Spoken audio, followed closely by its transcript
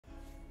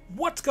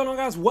What's going on,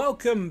 guys?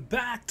 Welcome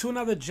back to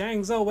another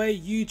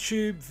JangsOA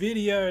YouTube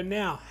video.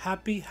 Now,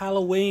 happy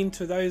Halloween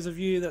to those of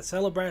you that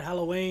celebrate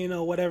Halloween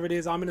or whatever it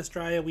is. I'm in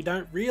Australia. We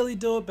don't really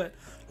do it, but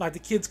like the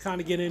kids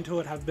kind of get into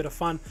it, have a bit of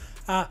fun.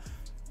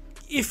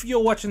 If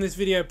you're watching this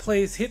video,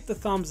 please hit the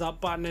thumbs up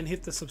button and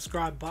hit the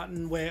subscribe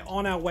button. We're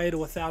on our way to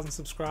 1,000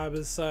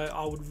 subscribers, so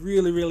I would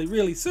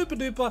really super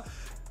duper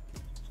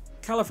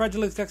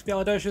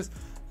califragilisticexpialidocious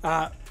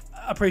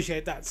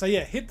appreciate that. So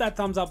yeah, hit that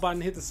thumbs up button,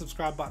 hit the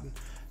subscribe button.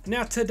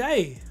 Now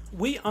today,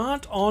 we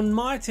aren't on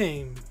my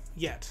team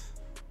yet.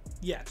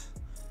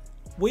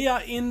 We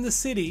are in the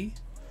city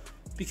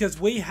because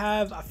we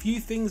have a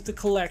few things to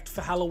collect for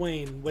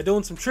Halloween. We're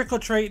doing some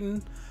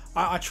trick-or-treating.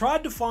 I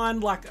tried to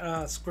find like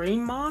a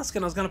scream mask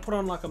and I was going to put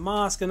on like a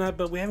mask and that,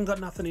 but we haven't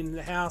got nothing in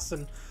the house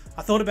and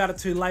I thought about it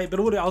too late, but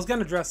I was going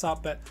to dress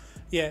up, but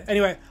yeah.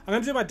 Anyway, I'm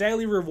going to do my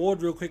daily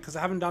reward real quick because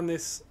I haven't done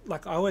this.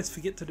 Like, I always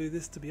forget to do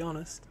this, to be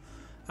honest.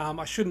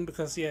 I shouldn't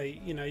because, yeah,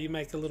 you know, you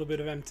make a little bit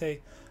of MT.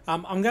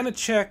 I'm going to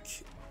check,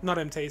 not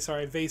MT,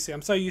 sorry, VC.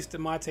 I'm so used to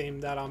my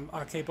team that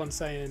I keep on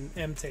saying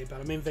MT,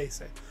 but I mean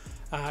VC,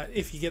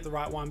 if you get the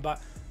right one.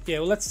 But, yeah,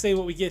 well, let's see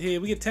what we get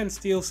here. We get 10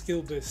 steel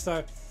skill boost.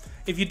 So,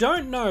 if you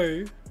don't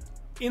know,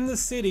 in the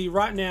city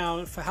right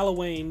now for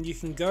Halloween, you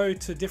can go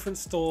to different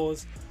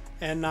stores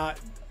and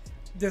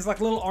there's like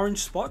little orange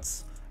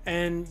spots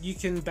and you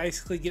can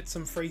basically get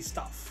some free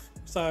stuff.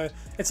 So,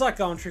 it's like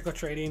going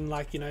trick-or-treating,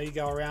 like, you know, you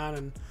go around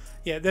and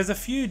yeah, there's a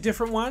few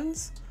different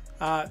ones.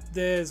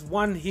 There's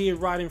one here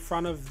right in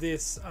front of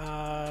this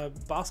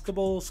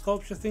basketball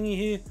sculpture thingy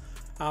here.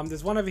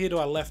 There's one over here to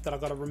our left that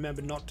I've got to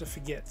remember not to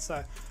forget.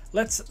 So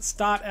let's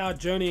start our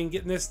journey and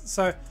getting this.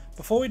 So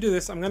before we do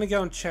this, I'm going to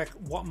go and check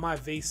what my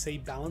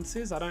VC balance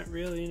is. I don't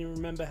really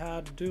remember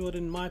how to do it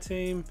in my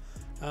team.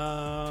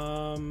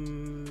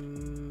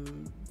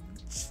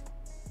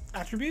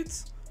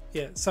 Attributes?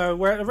 Yeah, so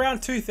we're at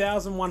around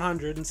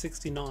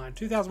 2,169.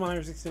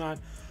 2,169.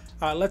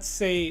 Let's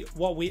see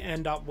what we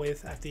end up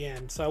with at the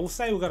end. So we'll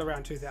say we've got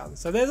around 2,000.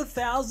 So there's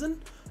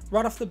 1,000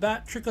 right off the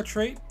bat. Trick or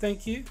treat.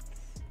 Thank you.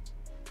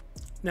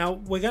 Now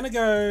we're going to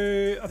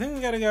go, I think we're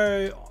going to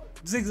go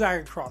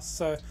zigzag across.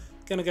 So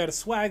going to go to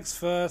swags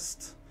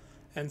first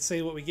and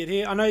see what we get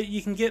here. I know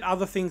you can get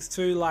other things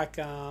too, like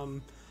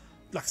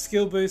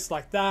skill boosts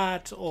like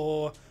that,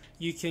 or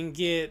you can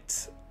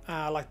get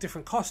like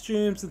different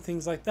costumes and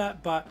things like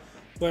that. But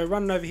we're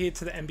running over here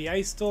to the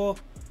NBA store.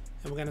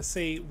 And we're going to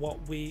see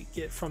what we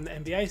get from the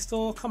NBA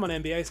store. Come on,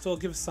 NBA store,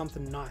 give us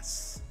something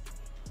nice.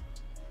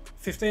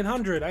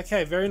 1,500,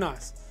 okay, very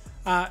nice.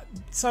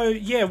 So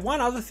yeah,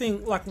 one other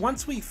thing, like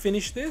once we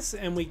finish this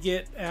and we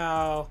get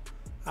our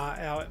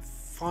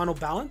final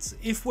balance,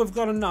 if we've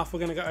got enough, we're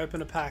going to go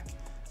open a pack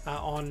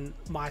on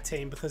my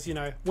team because, you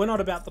know, we're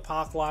not about the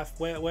park life.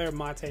 Where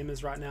my team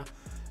is right now.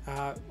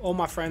 All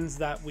my friends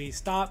that we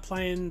start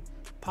playing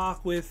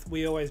park with,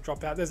 we always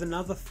drop out. There's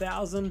another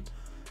 1,000.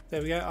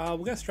 There we go.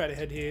 We'll go straight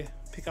ahead here.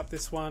 Pick up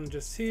this one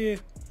just here.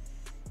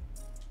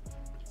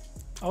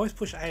 I always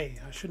push A.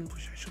 I shouldn't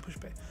push A. I should push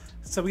B.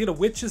 So we get a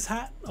witch's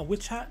hat,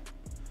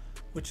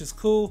 which is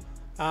cool.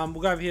 We'll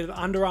go over here to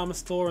the Under Armour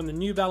store and the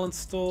New Balance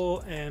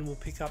store, and we'll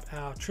pick up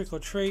our trick or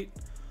treat.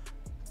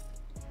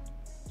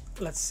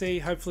 Let's see.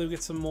 Hopefully we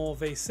get some more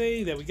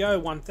VC. There we go.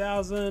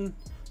 1,000.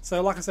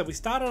 So like I said, we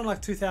started on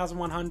like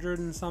 2,100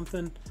 and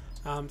something.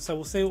 So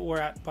we'll see what we're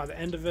at by the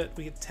end of it.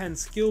 We get 10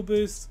 skill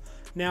boosts.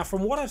 Now,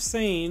 from what I've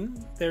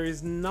seen, there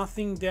is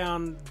nothing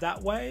down that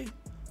way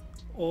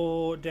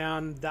or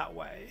down that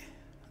way.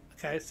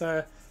 Okay,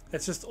 so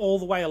it's just all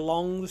the way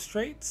along the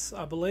streets,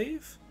 I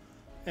believe.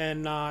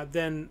 And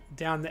then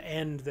down the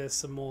end, there's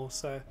some more.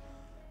 So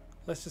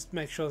let's just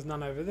make sure there's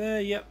none over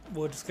there. Yep,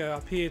 we'll just go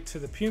up here to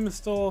the Puma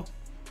store.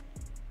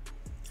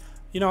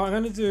 You know, I'm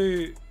going to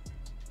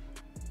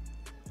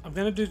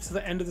do to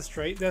the end of the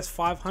street. There's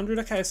 500.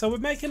 Okay, so we're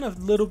making a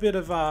little bit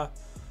of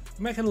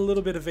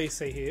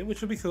VC here,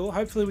 which will be cool.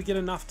 Hopefully we get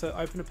enough to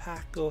open a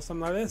pack or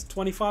something like this.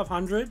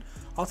 2,500.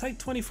 I'll take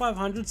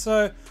 2,500.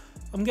 So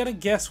I'm gonna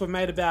guess we've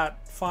made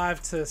about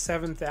 5,000 to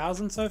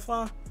 7,000 so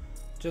far,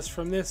 just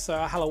from this.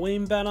 So a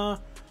Halloween banner.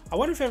 I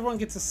wonder if everyone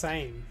gets the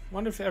same.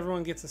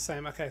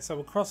 Okay, so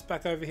we'll cross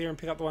back over here and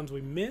pick up the ones we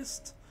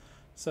missed.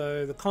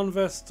 So the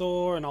Converse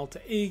store and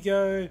Alter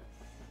Ego.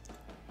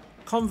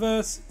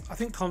 Converse. I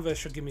think Converse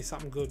should give me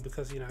something good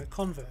because, you know,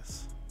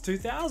 Converse.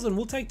 2,000.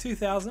 We'll take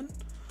 2,000.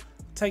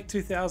 Take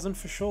 2,000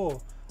 for sure.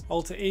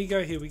 Alter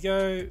Ego, here we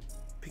go.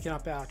 Picking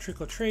up our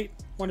trick or treat.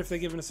 Wonder if they're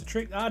giving us a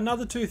treat.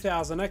 Another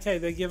 2,000. Okay,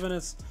 they're giving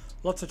us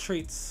lots of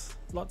treats.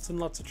 Lots and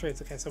lots of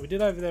treats. Okay, so we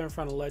did over there in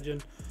front of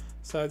Legend.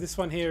 So this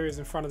one here is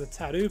in front of the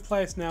tattoo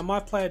place. Now, my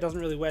player doesn't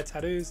really wear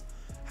tattoos.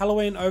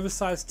 Halloween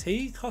oversized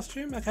tee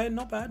costume. Okay,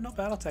 not bad, not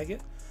bad. I'll take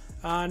it.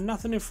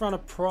 Nothing in front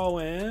of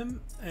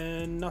Pro-Am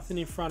and nothing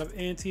in front of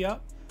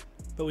Anti-Up.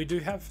 But we do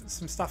have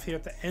some stuff here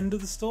at the end of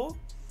the store.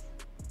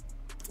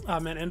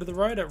 And end of the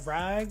road at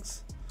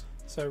Rags.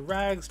 So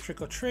Rags,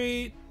 trick or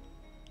treat.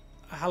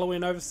 A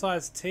Halloween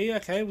oversized tee.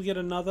 Okay, we get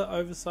another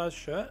oversized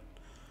shirt.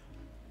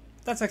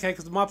 that's okay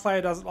because my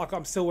player doesn't, like,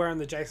 I'm still wearing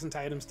the Jason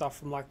Tatum stuff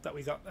from like that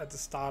we got at the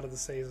start of the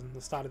season,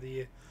 the start of the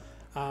year.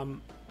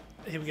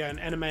 Here we go, an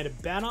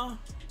animated banner.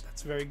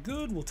 That's very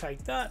good. We'll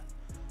take that.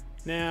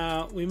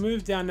 Now we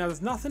move down. Now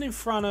there's nothing in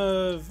front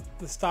of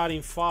the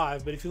starting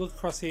 5, but if you look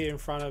across here in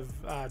front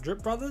of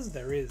Drip Brothers,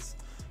 there is.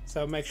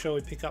 So make sure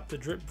we pick up the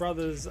Drip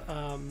Brothers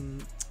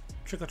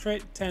Trick or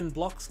Treat 10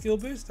 block skill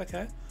boost.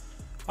 Okay.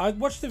 I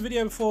watched the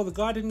video before. The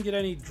guy didn't get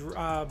any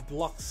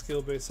block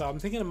skill boost, so I'm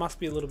thinking it must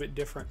be a little bit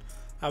different.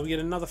 We get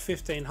another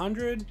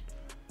 1500.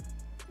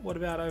 What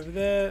about over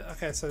there?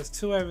 Okay, so there's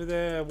 2 over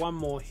there, 1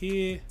 more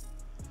here.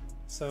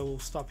 So we'll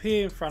stop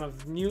here in front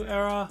of New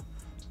Era.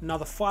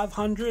 Another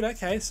 500.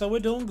 Okay, so we're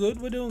doing good.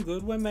 We're doing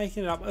good. We're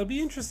making it up. It'll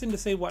be interesting to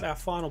see what our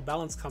final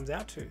balance comes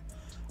out to.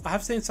 I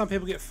have seen some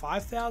people get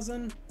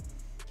 5,000.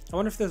 I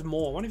wonder if there's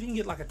more. I wonder if you can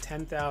get like a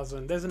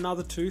 10,000. There's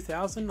another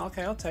 2,000.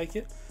 Okay, I'll take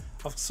it.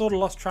 I've sort of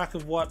lost track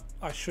of what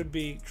I should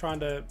be trying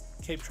to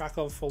keep track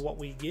of for what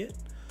we get.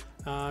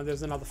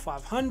 There's another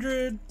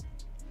 500.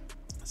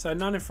 So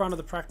none in front of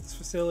the practice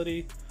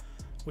facility,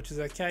 which is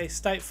okay.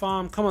 State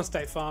Farm. Come on,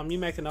 State Farm. You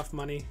make enough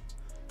money.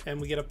 And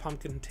we get a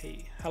pumpkin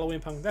tea. Halloween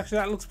pumpkin. Actually,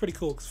 that looks pretty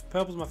cool because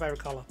purple's my favorite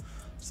color.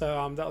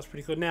 So that was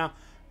pretty good. Now,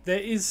 there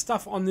is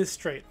stuff on this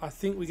street. I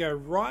think we go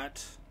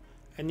right.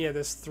 And yeah,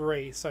 there's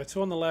 3. So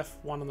 2 on the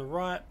left, 1 on the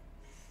right.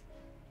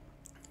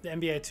 The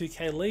NBA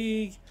 2K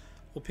League.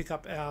 We'll pick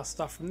up our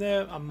stuff from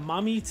there. A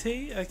mummy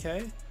tea.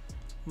 Okay.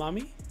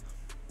 Mummy.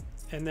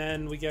 And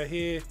then we go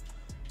here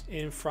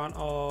in front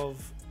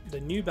of the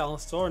New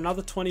Balance store.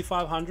 Another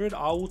 2,500.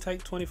 I will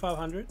take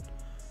 2,500.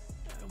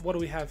 What do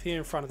we have here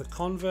in front of the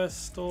Converse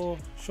store?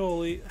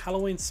 Surely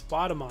Halloween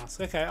spider mask.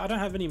 Okay, I don't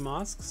have any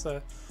masks,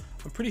 so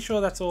I'm pretty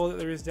sure that's all that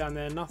there is down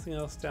there. Nothing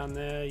else down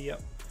there.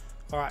 Yep.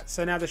 Alright,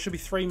 so now there should be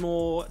 3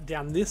 more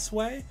down this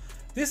way.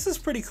 This is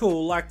pretty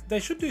cool. Like, they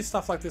should do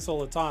stuff like this all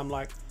the time.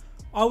 Like,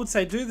 I would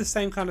say do the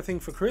same kind of thing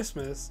for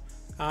Christmas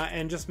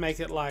and just make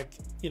it like,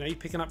 you know, you're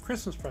picking up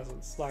Christmas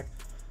presents. Like,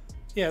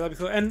 yeah, that'd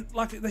be cool. And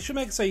like, they should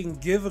make it so you can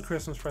give a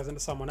Christmas present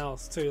to someone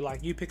else too.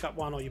 Like, you pick up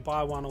one or you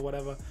buy one or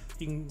whatever,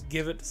 you can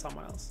give it to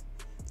someone else.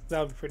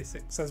 That would be pretty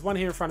sick. So there's one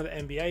here in front of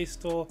the NBA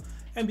store.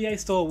 NBA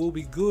store will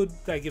be good.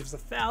 They give us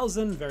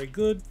 1,000. Very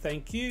good.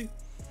 Thank you.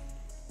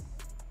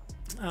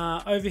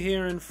 Over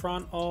here in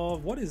front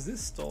of, what is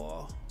this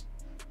store?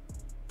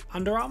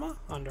 Under Armour?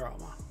 Under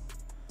Armour.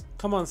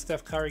 Come on,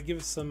 Steph Curry. Give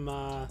us some,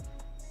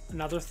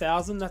 another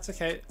 1,000. That's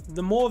okay.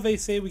 The more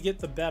VC we get,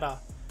 the better.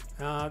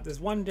 There's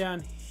one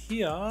down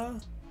here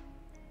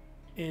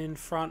in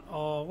front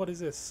of, what is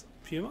this?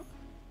 Puma?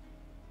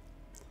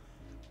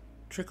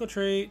 Trick or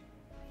Treat.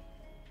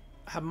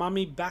 A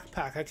mummy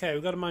backpack. Okay,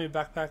 we've got a mummy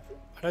backpack.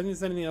 I don't think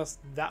there's anything else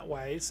that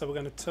way, so we're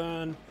going to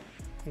turn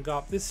and go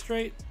up this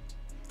street.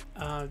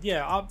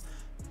 Yeah,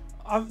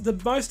 the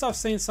most I've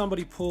seen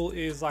somebody pull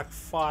is like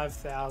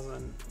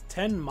 5,000.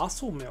 10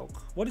 muscle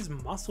milk. What is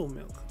muscle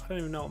milk? I don't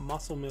even know what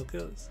muscle milk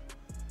is.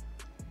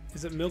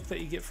 Is it milk that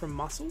you get from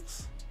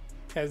mussels?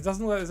 Okay, it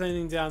doesn't look like there's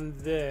anything down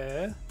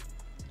there.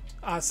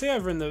 See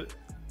over in the,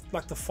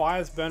 like the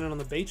fires burning on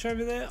the beach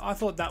over there. I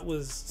thought that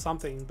was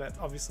something, but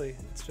obviously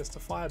it's just a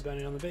fire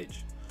burning on the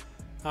beach.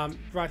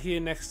 Right here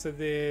next to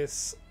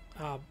this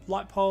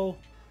light pole,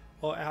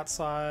 or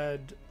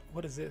outside,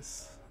 what is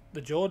this?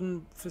 The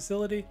Jordan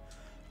facility.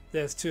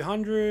 There's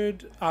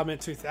 200, I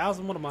meant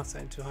 2,000, what am I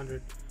saying,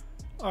 200.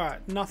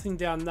 Alright, nothing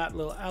down that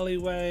little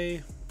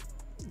alleyway.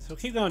 So we'll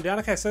keep going down.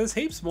 Okay, so there's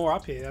heaps more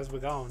up here as we're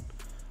going.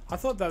 I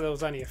thought that there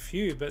was only a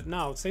few, but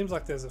no, it seems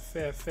like there's a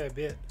fair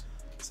bit.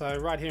 So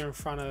right here in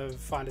front of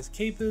Finders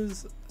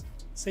Keepers,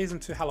 Season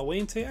 2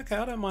 Halloween tea. Okay,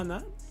 I don't mind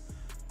that.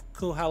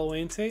 Cool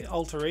Halloween tea.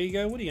 Alter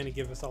Ego. What are you going to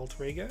give us,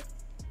 Alter Ego?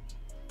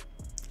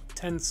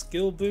 10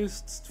 skill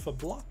boosts for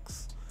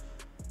blocks.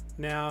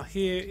 Now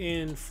here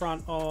in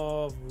front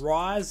of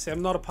Rise. See,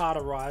 I'm not a part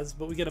of Rise,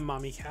 but we get a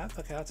mummy cap.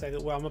 Okay, I'll take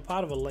it. Well, I'm a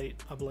part of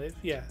Elite, I believe.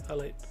 Yeah,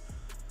 Elite.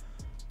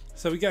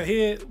 So we go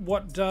here.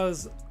 What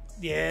does...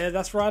 Yeah,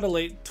 that's right,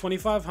 Elite.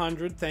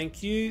 2,500.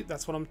 Thank you.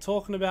 That's what I'm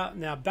talking about.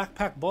 Now,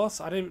 Backpack Boss.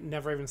 I didn't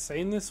never even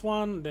seen this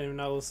one. Didn't even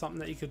know it was something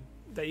that you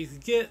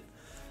could get.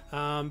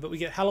 But we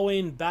get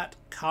Halloween Bat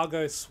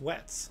Cargo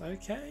Sweats.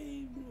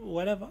 Okay,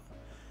 whatever.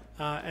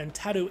 And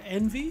Tattoo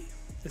Envy.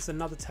 This is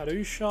another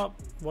tattoo shop.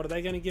 What are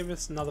they going to give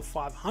us? Another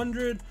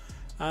 500.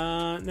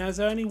 Now, is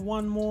there only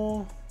one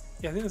more?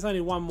 Yeah, I think there's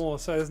only one more.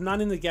 So there's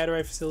none in the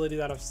Gatorade facility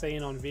that I've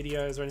seen on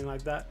videos or anything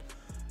like that.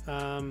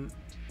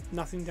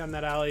 Nothing down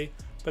that alley.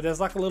 But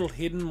there's like a little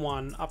hidden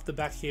one up the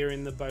back here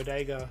in the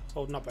bodega.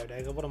 Or not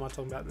bodega, what am I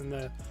talking about? In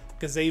the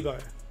gazebo.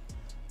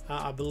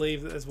 I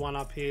believe that there's one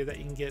up here that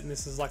you can get, and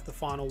this is like the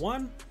final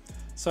one.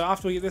 So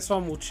after we get this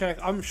one, we'll check.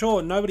 I'm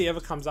sure nobody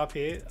ever comes up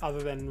here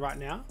other than right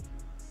now.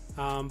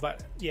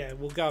 But yeah,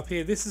 we'll go up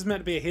here. This is meant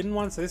to be a hidden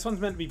one, so this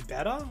one's meant to be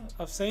better,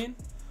 I've seen.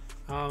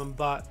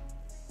 But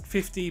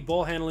 50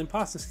 ball handling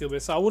passing skill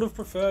boost. So I would have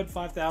preferred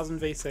 5,000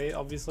 VC,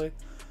 obviously.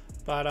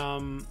 But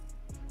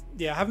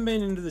yeah, I haven't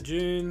been into the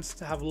dunes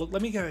to have a look.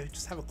 Let me go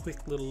just have a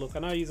quick little look. I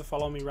know you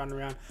follow me running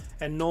around,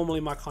 and normally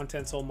my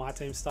content's all my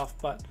team stuff,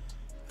 but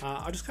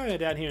I'll just go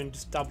down here and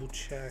just double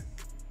check.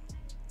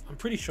 I'm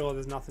pretty sure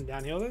there's nothing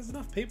down here. There's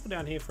enough people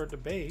down here for it to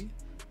be.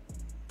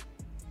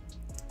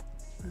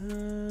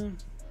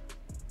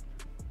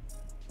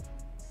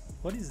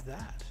 What is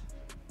that?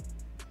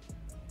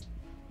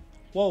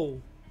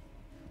 Whoa.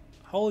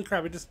 Holy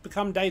crap, it just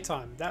become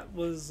daytime. That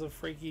was a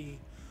freaky...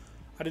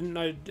 I didn't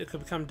know it could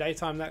become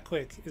daytime that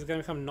quick. Is it going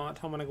to become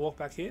nighttime when I walk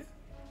back here?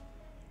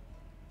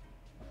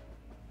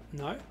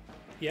 No?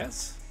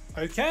 Yes?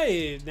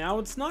 Okay, now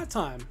it's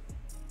nighttime.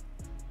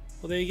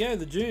 Well, there you go,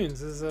 the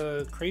Dunes is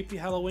a creepy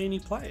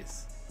Halloweeny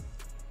place.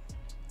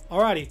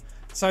 Alrighty,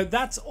 so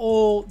that's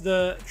all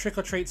the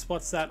trick-or-treat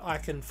spots that I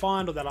can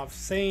find or that I've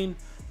seen.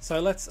 So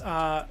let's,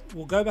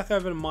 we'll go back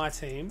over to my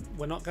team.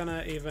 We're not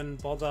gonna even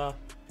bother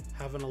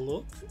having a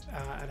look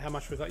at how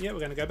much we've got yet. We're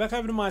gonna go back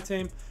over to my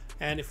team,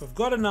 and if we've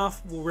got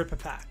enough, we'll rip a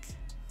pack,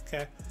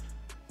 okay?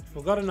 If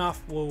we've got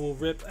enough, we'll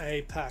rip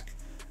a pack.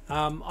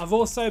 I've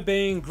also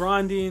been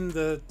grinding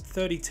the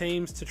 30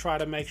 teams to try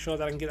to make sure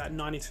that I can get that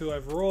 92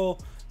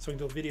 overall, so we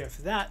can do a video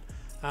for that.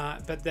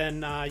 But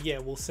then, yeah,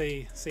 we'll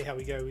see how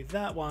we go with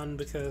that one,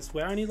 because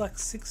we're only like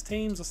 6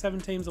 teams or 7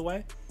 teams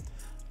away.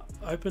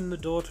 Open the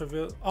door to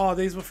reveal... Oh,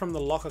 these were from the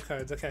locker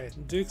codes. Okay,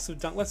 Dukes of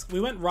Dunk. We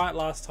went right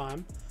last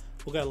time.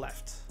 We'll go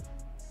left.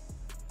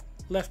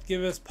 Left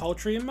give us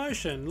Poultry in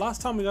Motion.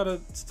 Last time we got a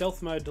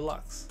Stealth Mode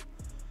Deluxe.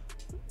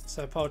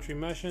 So Poultry in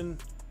Motion.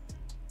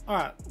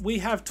 Alright, we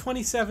have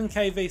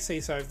 27k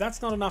VC, so if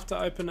that's not enough to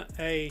open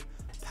a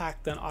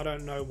pack, then I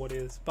don't know what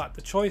is. But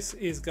the choice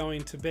is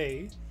going to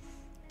be,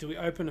 do we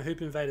open a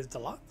Hoop Invaders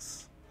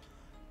Deluxe?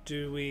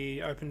 Do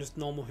we open just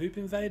normal Hoop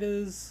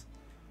Invaders?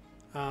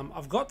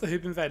 I've got the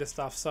Hoop Invader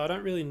stuff, so I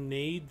don't really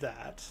need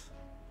that.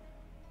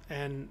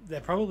 And they're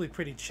probably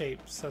pretty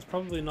cheap, so it's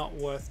probably not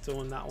worth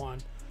doing that one.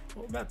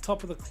 What about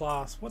top of the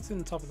class? What's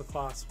in top of the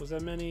class? Was there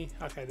many?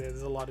 Okay,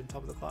 there's a lot in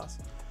top of the class.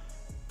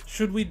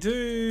 Should we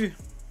do...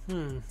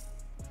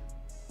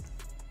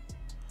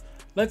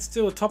 Let's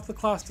do a top of the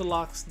class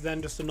deluxe,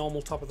 then just a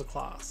normal top of the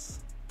class.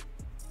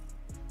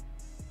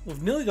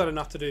 We've nearly got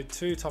enough to do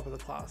 2 top of the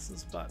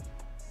classes, but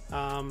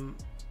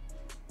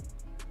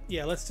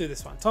yeah, let's do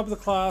this one. Top of the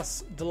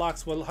class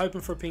deluxe. We're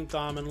hoping for a pink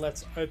diamond.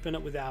 Let's open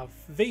it with our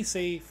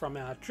VC from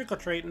our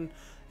trick-or-treating,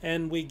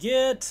 and we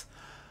get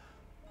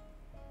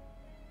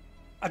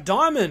a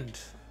diamond.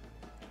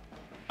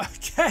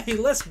 Okay,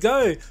 let's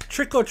go.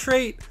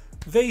 Trick-or-treat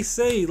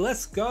VC,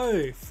 let's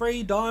go.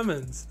 3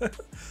 diamonds.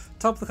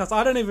 Top of the class.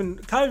 Can't even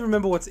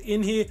remember what's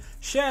in here.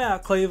 Shout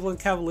out Cleveland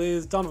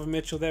Cavaliers, Donovan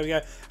Mitchell. There we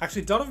go.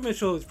 Actually, Donovan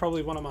Mitchell is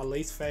probably one of my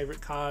least favorite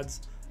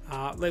cards,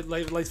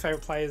 least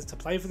favorite players to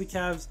play for the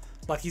Cavs.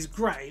 Like, he's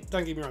great,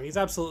 don't get me wrong, he's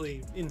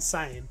absolutely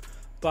insane,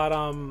 but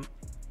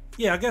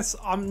yeah, I guess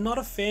I'm not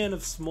a fan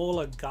of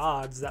smaller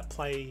guards that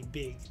play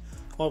big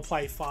or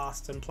play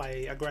fast and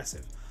play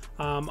aggressive.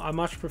 I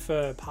much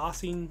prefer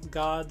passing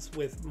guards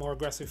with more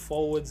aggressive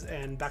forwards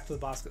and back to the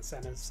basket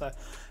centers. So,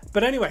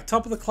 but anyway,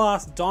 top of the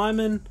class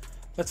diamond.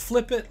 Let's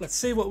flip it. Let's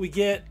see what we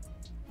get.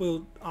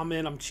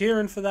 I'm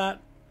cheering for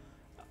that.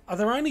 Are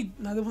there only...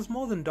 No, there was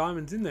more than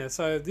diamonds in there.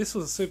 So this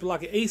was super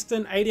lucky.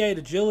 Easton, 88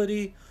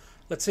 agility.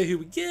 Let's see who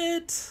we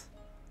get.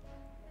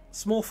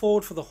 Small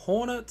forward for the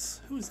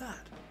Hornets. Who is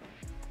that?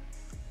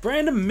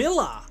 Brandon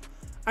Miller.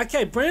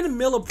 Okay, Brandon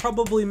Miller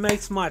probably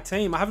makes my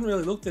team. I haven't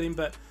really looked at him,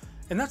 but...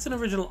 And that's an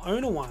original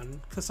owner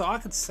one, because so I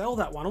could sell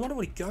that one. I wonder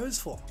what he goes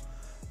for.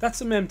 That's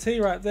some MT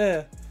right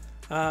there.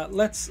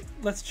 Let's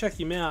check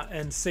him out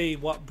and see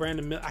what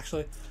Brandon Miller...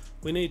 Actually,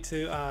 we need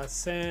to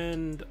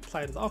send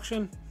play to the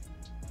auction.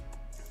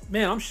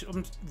 Man,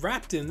 I'm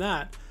wrapped in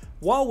that.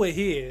 While we're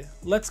here,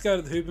 let's go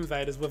to the Hoop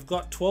Invaders. We've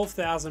got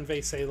 12,000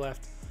 VC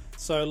left,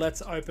 so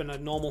let's open a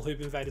normal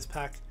Hoop Invaders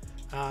pack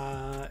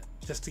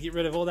just to get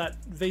rid of all that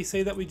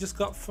VC that we just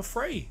got for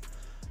free.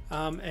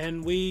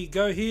 And we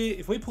go here.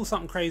 If we pull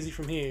something crazy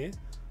from here,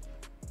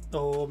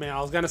 oh man,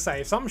 I was going to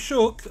say, if something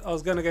shook, I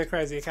was going to go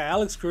crazy. Okay,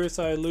 Alex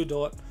Caruso, Lou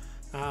Dort,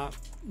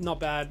 not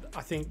bad.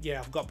 I think, yeah,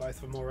 I've got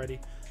both of them already.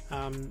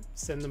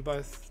 Send them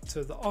both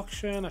to the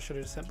auction. I should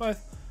have just sent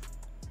both.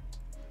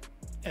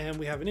 And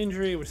we have an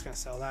injury. We're just going to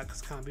sell that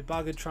because can't be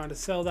buggered trying to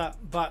sell that.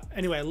 But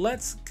anyway,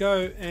 let's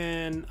go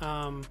and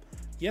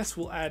yes,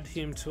 we'll add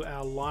him to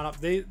our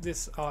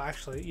lineup. Oh,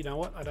 actually, you know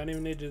what? I don't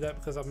even need to do that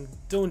because I'm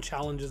doing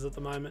challenges at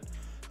the moment.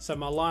 So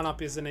my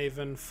lineup isn't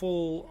even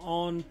full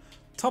on.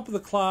 Top of the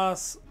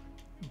class,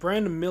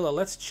 Brandon Miller.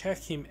 Let's check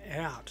him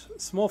out.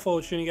 Small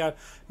forward shooting guard.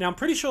 Now, I'm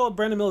pretty sure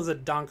Brandon Miller's a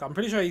dunker. I'm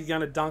pretty sure he's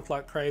going to dunk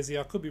like crazy.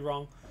 I could be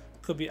wrong.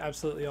 Could be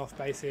absolutely off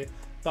base here.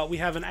 But we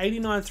have an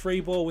 89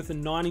 3 ball with a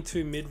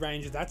 92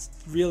 mid-range. That's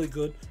really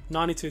good.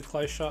 92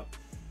 close shot.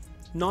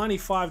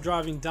 95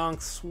 driving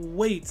dunk.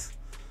 Sweet.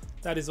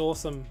 That is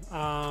awesome.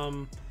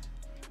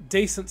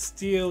 Decent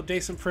steal.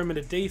 Decent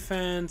perimeter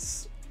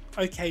defense.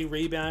 Okay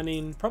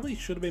rebounding. Probably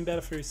should have been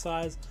better for his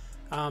size.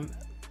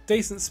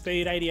 Decent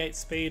speed. 88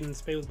 speed and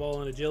speed with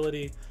ball and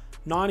agility.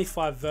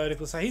 95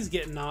 vertical. So he's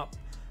getting up.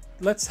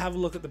 Let's have a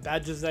look at the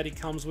badges that he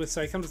comes with.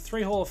 So he comes with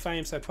 3 Hall of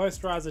Fame. So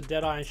Posterizer,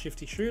 Deadeye, and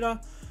Shifty Shooter.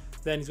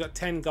 Then he's got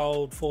 10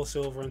 gold, 4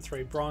 silver, and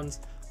 3 bronze.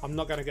 I'm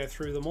not going to go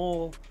through them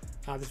all.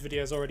 This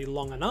video is already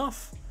long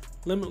enough.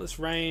 Limitless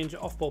range,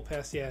 off-ball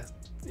pest, yeah,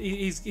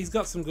 he's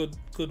got some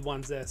good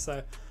ones there.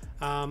 So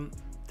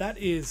that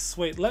is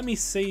sweet. Let me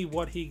see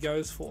what he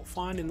goes for.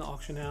 Find in the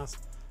auction house.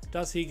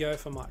 Does he go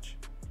for much?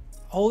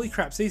 Holy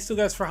crap! So he still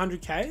goes for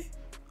 100k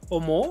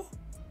or more.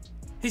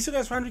 He still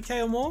goes for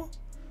 100k or more.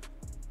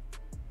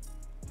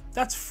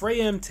 That's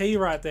free MT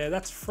right there.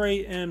 That's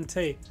free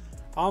MT.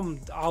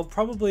 I'll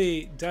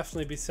probably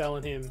definitely be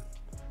selling him,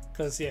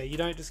 because yeah, you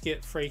don't just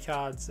get free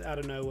cards out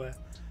of nowhere.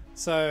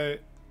 So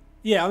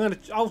yeah,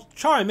 I'll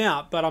try him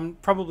out, but I'm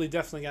probably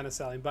definitely going to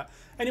sell him. But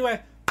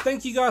anyway,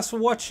 thank you guys for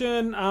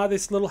watching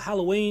this little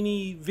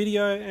Halloween-y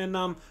video.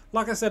 And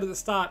like I said at the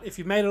start, if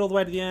you made it all the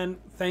way to the end,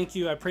 thank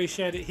you. I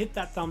appreciate it. Hit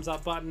that thumbs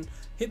up button.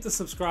 Hit the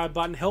subscribe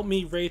button. Help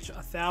me reach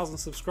 1,000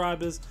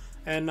 subscribers.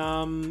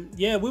 And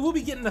yeah, we will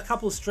be getting a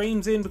couple of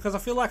streams in, because I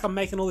feel like I'm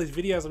making all these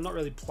videos I'm not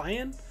really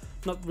playing.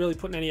 Not really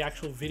putting any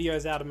actual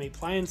videos out of me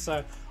playing.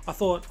 So I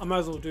thought I might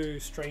as well do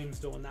streams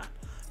doing that.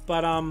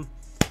 But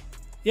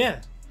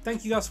yeah,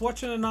 thank you guys for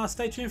watching, and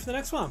stay tuned for the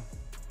next one.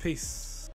 Peace.